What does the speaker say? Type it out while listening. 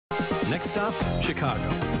Next stop, Chicago.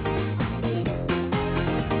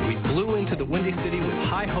 We flew into the Windy City with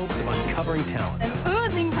high hopes of uncovering talent. An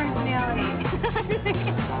oozing personality.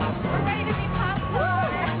 We're ready to be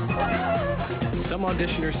Popstars. Some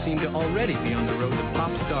auditioners seem to already be on the road to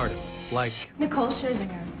pop stardom, like Nicole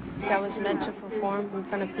Scherzinger. I was meant to perform in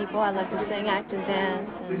front of people. I love to sing, act, and dance.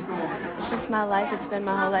 And it's just my life. It's been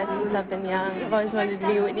my whole life since I've been young. I've always wanted to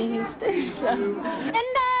be Whitney Houston. So. And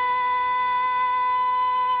I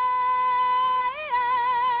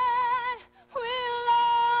will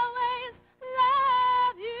always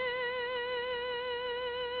love you.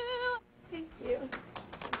 Thank you.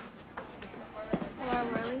 Laura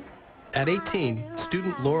Worley. At 18,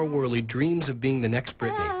 student Laura Worley dreams of being the next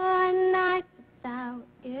Britney.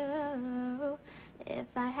 If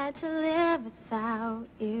I had to live without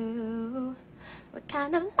you, what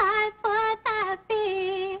kind of life would that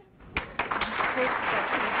be?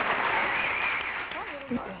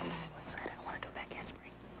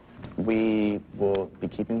 We will be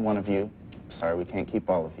keeping one of you. Sorry, we can't keep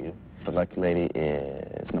all of you. The lucky lady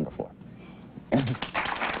is number 4. Thank you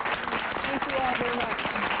all very much.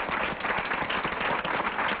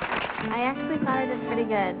 I actually thought I did pretty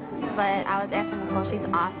good, but I was after Nicole. She's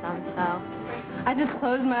awesome, so. I just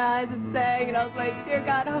closed my eyes and sang, and I was like, dear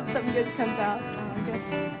God, I hope something good comes out. I guess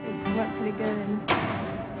it went pretty good.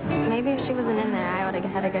 And maybe if she wasn't in there, I would have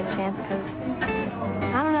had a good chance, because,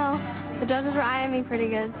 I don't know, the judges were eyeing me pretty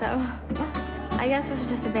good, so I guess it was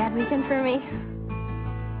just a bad weekend for me.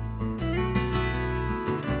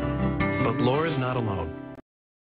 But Laura's not alone.